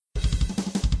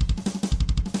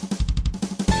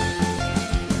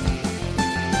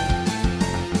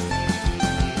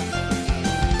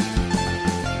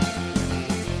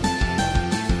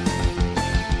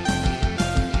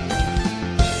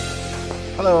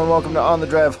Hello and welcome to On the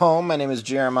Drive Home. My name is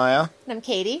Jeremiah. And I'm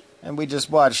Katie. And we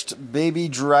just watched Baby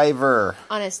Driver.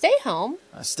 On a Stay Home.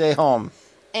 Stay Home.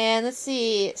 And let's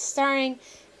see, starring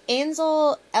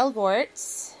Ansel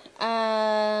Elgort.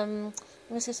 I'm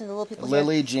just going to the little people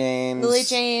Lily James. Lily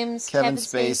James. Kevin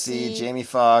Spacey. Jamie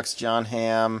Foxx. John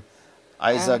Hamm.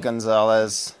 Isa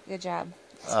Gonzalez. Good job.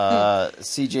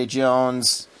 C.J.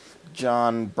 Jones.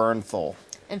 John Bernthal.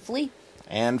 And Flea.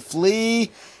 And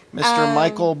Flea. Mr.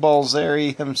 Michael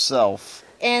Balzeri himself.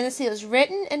 And let's see, it was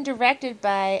written and directed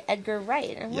by Edgar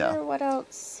Wright. I wonder what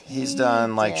else he's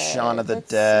done, like did. Shaun of the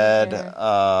Dead,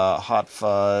 Hot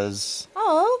Fuzz.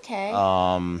 Oh, okay.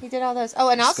 He did all those. Oh,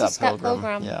 and also Scott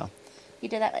Pilgrim. Yeah. He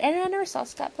did that. I never saw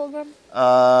Scott Pilgrim.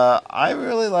 I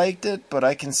really liked it, but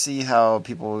I can see how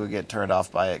people would get turned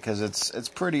off by it, because it's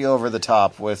pretty over the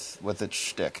top with its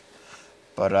shtick.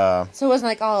 But so it wasn't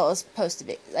like all it was supposed to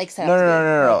be, like set up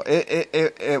No.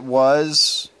 It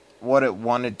was what it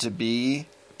wanted to be.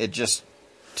 It just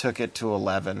took it to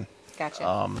 11.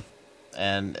 Gotcha.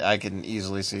 And I can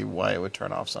easily see why it would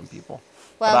turn off some people.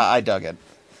 Well, but I dug it.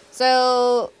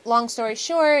 So, long story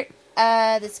short,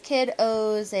 this kid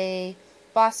owes a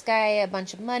boss guy a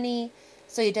bunch of money,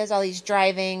 so he does all these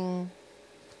driving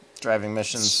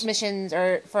missions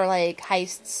or for like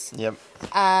heists.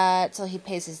 Yep. Till he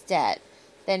pays his debt.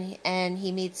 Then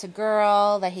he meets a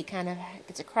girl that he kind of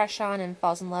gets a crush on and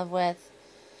falls in love with,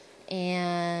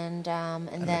 and then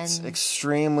it's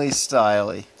extremely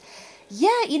stylish.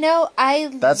 Yeah,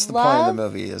 that's the point of the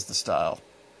movie, is the style.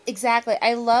 Exactly,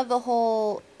 I love the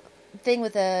whole thing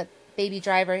with the Baby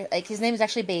Driver. Like, his name is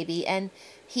actually Baby, and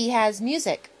he has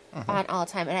music on all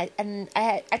the time. And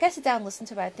I got to sit down and listen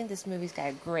to it. But I think this movie's got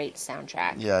a great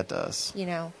soundtrack. Yeah, it does.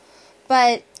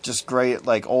 But just great,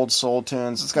 like, old soul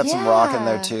tunes. It's got some rock in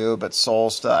there too, but soul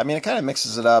stuff. I mean, it kind of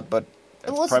mixes it up, but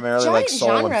it's primarily like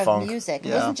soul and funk. Of music.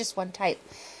 Yeah. It wasn't just one type.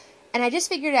 And I just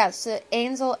figured out. So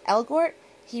Ansel Elgort,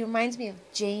 he reminds me of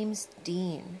James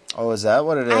Dean. Oh, is that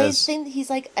what it is? I think he's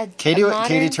like a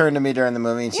Katie turned to me during the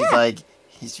movie and she's like,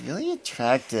 "He's really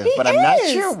attractive, but I'm not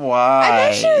sure why."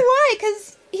 I'm not sure why,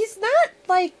 because he's not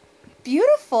like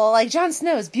beautiful. Like Jon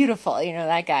Snow is beautiful,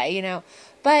 that guy,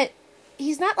 but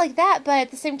he's not like that, but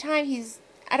at the same time,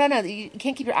 I don't know, you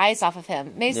can't keep your eyes off of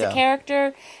him. Maybe it's the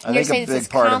character. I think a big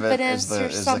part of it is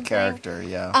the character,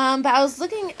 yeah. But when I was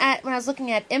looking at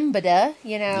Mbada,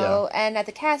 and at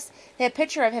the cast, they had a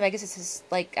picture of him. I guess it's his,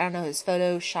 like, I don't know, his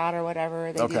photo shot or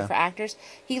whatever they do for actors.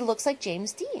 He looks like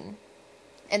James Dean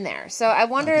in there. So I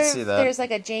wonder if there's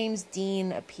like a James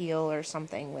Dean appeal or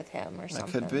something with him or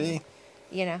something. That could be.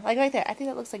 Like that. I think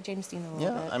that looks like James Dean a little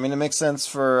bit. Yeah, I mean, it makes sense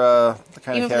for the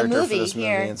kind of character for this movie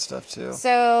and stuff, too.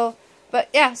 So, but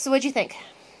yeah, so what'd you think?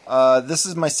 This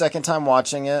is my second time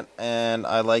watching it, and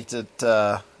I liked it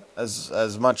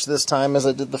as much this time as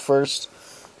I did the first.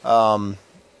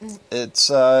 It's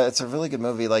a really good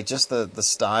movie. Like, just the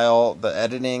style, the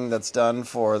editing that's done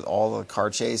for all the car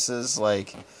chases,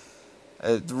 like,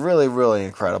 it's really, really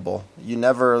incredible. You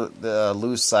never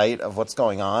lose sight of what's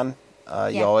going on.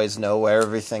 You always know where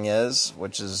everything is,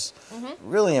 which is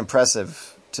really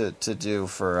impressive to do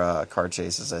for car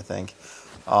chases, I think.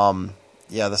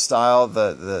 The style,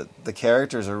 the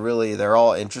characters are really, they're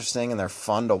all interesting and they're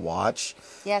fun to watch.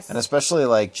 Yes. And especially,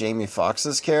 like, Jamie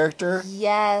Foxx's character.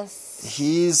 Yes.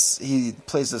 He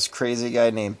plays this crazy guy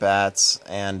named Bats,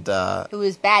 and who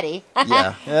is Batty.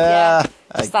 Yeah.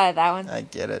 Just thought of that one. I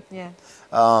get it. Yeah.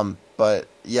 But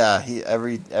yeah,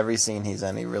 every scene he's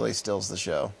in, he really steals the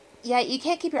show. Yeah, you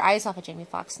can't keep your eyes off of Jamie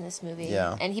Foxx in this movie.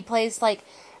 Yeah. And he plays, like,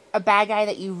 a bad guy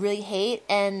that you really hate,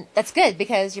 and that's good,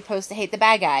 because you're supposed to hate the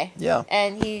bad guy. Yeah.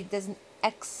 And he does an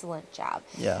excellent job.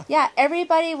 Yeah. Yeah,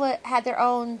 everybody had their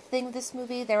own thing with this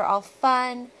movie. They were all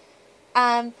fun.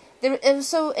 It was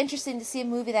so interesting to see a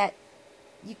movie that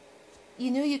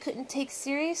you knew you couldn't take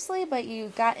seriously, but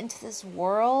you got into this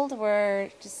world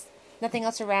where just nothing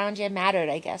else around you mattered,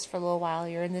 I guess, for a little while.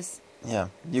 You're in this... Yeah,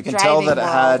 you can tell that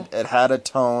it had a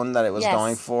tone that it was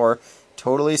going for.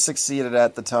 Totally succeeded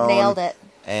at the tone. Nailed it.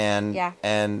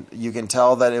 And you can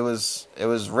tell that it was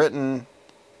written,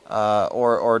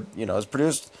 or it was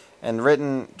produced and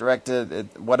written,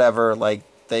 directed, whatever. Like,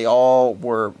 they all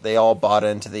bought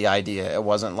into the idea. It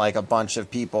wasn't like a bunch of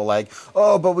people like,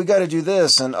 oh, but we got to do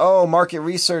this, and oh, market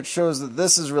research shows that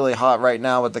this is really hot right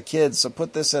now with the kids, so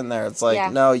put this in there. It's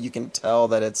like, no, you can tell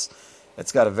that it's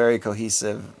got a very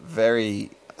cohesive, very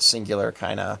singular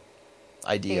kind of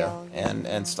idea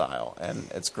and style, and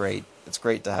it's great. It's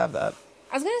great to have that.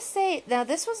 I was gonna say, now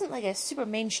this wasn't like a super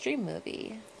mainstream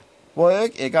movie. Well,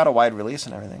 it got a wide release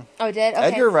and everything. Oh, it did? Okay.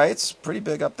 Edgar Wright's pretty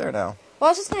big up there now. Well,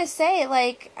 I was just gonna say,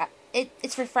 like,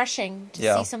 it's refreshing to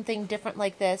Yeah. see something different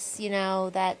like this. You know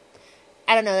that.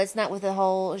 I don't know. That's not with the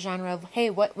whole genre of hey,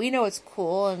 what we know it's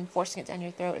cool and forcing it down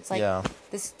your throat. It's like Yeah.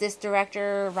 this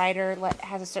director writer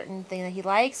has a certain thing that he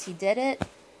likes. He did it,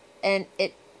 and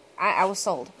I was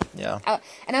sold. Yeah.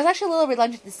 And I was actually a little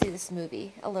reluctant to see this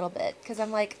movie a little bit because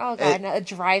I'm like, oh god, a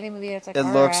driving movie. It's like It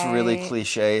all looks right. really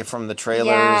cliche from the trailers.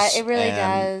 Yeah, it really and,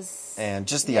 does. And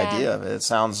just the Yeah. idea of it. It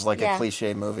sounds like Yeah. a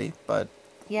cliche movie, but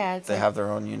Yeah, it's they like, have their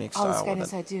own unique all this style guy with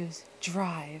knows it. how to do is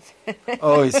drive.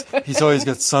 Oh, he's always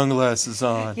got sunglasses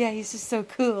on. Yeah, he's just so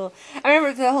cool. I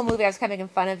remember the whole movie. I was kind of making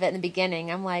fun of it in the beginning.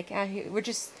 I'm like, we're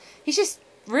just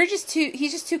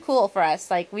too cool for us.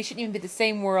 Like we shouldn't even be the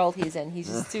same world he's in. He's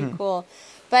just too cool.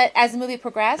 But as the movie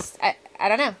progressed, I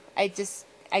don't know.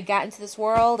 I got into this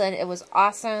world and it was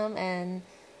awesome and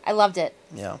I loved it.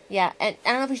 Yeah. Yeah, and I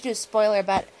don't know if we should do a spoiler,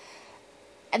 but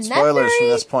Spoilers from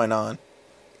this point on.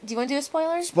 Do you want to do a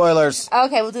spoiler? Spoilers.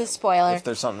 Okay, we'll do a spoiler. If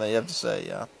there's something that you have to say,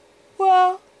 yeah.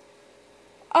 Well,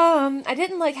 I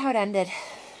didn't like how it ended.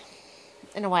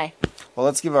 In a way. Well,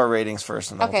 let's give our ratings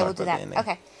first, and then Okay, we'll we'll talk do about that. the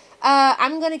ending. Okay.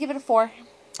 I'm going to give it a 4.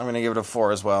 I'm going to give it a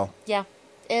 4 as well. Yeah.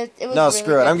 It was No, really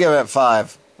screw it. good. I'm giving it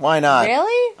 5. Why not?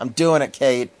 Really? I'm doing it,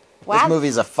 Kate. Wow. This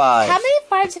movie's a 5. How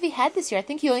many 5s have you had this year? I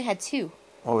think you only had 2.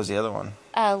 What was the other one?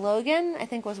 Logan, I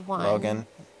think, was 1. Logan.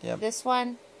 Yep. This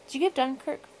one. Did you give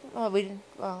Dunkirk? Oh, we didn't.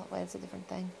 Well, wait, it's a different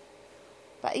thing.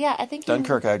 But yeah, I think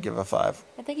Dunkirk, I'd give a 5.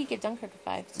 I think you give Dunkirk a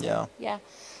 5. So, Yeah. Yeah.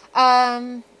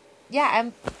 Yeah,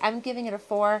 I'm giving it a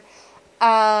 4.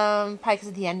 Probably because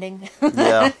of the ending.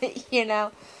 Yeah. You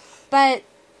know. But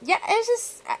yeah, it was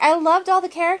just I loved all the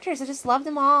characters. I just loved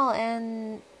them all,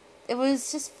 and it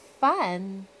was just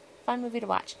fun movie to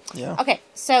watch. Yeah. Okay,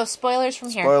 so spoilers from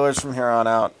here. Spoilers from here on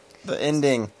out. The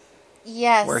ending,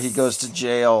 Yes. where he goes to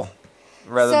jail,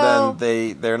 rather So-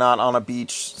 than they're not on a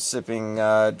beach sipping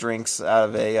drinks out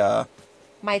of a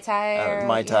Mai Tai or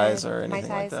Mai Tais yeah, or Mai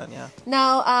anything like Tais. that. Yeah.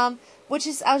 No, which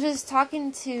is I was just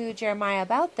talking to Jeremiah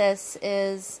about this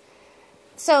is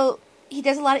so he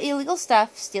does a lot of illegal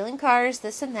stuff, stealing cars,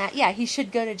 this and that. Yeah, he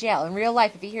should go to jail. In real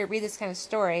life, if you read this kind of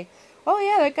story, oh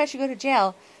yeah, that guy should go to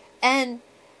jail. And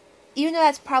even though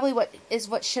that's probably what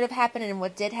should have happened and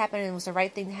what did happen and was the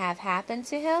right thing to have happen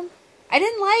to him, I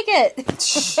didn't like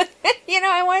it. You know,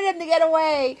 I wanted him to get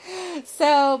away.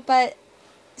 So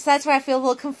that's why I feel a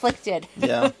little conflicted.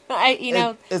 Yeah.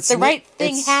 It's the neat- right thing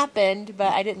it's- happened,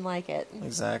 but I didn't like it.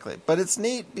 Exactly. But it's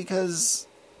neat because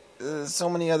so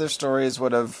many other stories they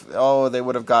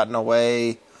would have gotten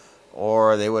away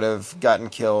or they would have gotten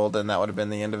killed and that would have been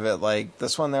the end of it. Like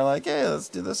this one, they're like, hey, let's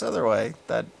do this other way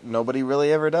that nobody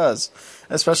really ever does.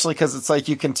 Especially because it's like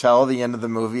you can tell the end of the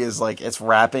movie is like it's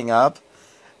wrapping up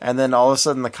and then all of a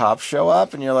sudden the cops show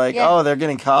up and you're like, Yeah. oh, they're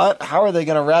getting caught? How are they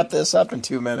going to wrap this up in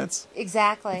 2 minutes?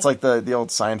 Exactly. It's like the old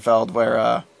Seinfeld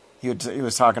where he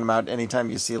was talking about anytime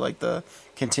you see like the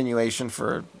continuation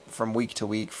from week to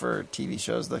week for TV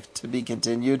shows, the to be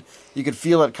continued, you could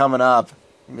feel it coming up.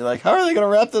 And be like, how are they going to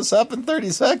wrap this up in 30 I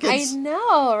seconds?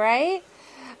 know, right?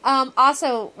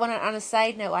 Also, on a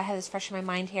side note, I have this fresh in my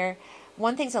mind here.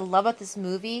 One thing I love about this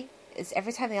movie is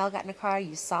every time they all got in a car,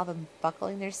 you saw them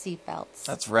buckling their seatbelts.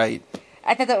 That's right.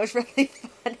 I thought that was really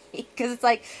funny because it's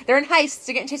like they're in heists,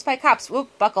 they're getting chased by cops.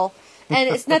 Whoop, buckle. And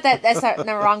it's not that's not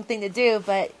the wrong thing to do,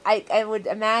 but I would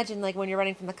imagine like when you're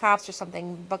running from the cops or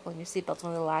something, buckling your seatbelt's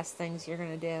one of the last things you're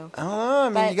gonna do. I don't know. I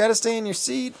mean, But- you got to stay in your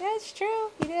seat. Yeah, it's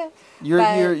true. You do. You're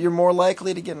But- you're more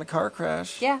likely to get in a car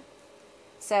crash. Yeah.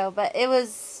 So, but it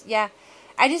was, yeah.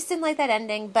 I just didn't like that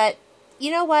ending. But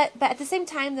you know what? But at the same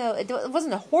time, though, it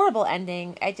wasn't a horrible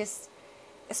ending. A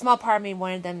small part of me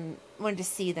wanted to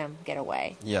see them get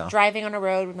away. Yeah. Driving on a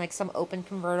road with like some open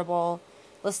convertible,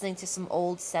 listening to some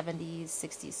old 70s,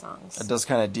 60s songs. It does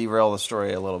kind of derail the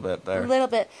story a little bit there. A little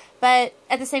bit. But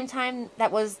at the same time,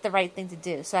 that was the right thing to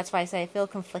do. So that's why I say I feel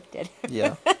conflicted.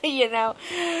 Yeah. You know?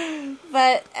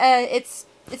 But it's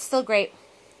still great.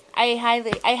 I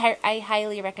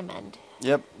highly recommend.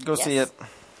 Yep. Go see Yes. it.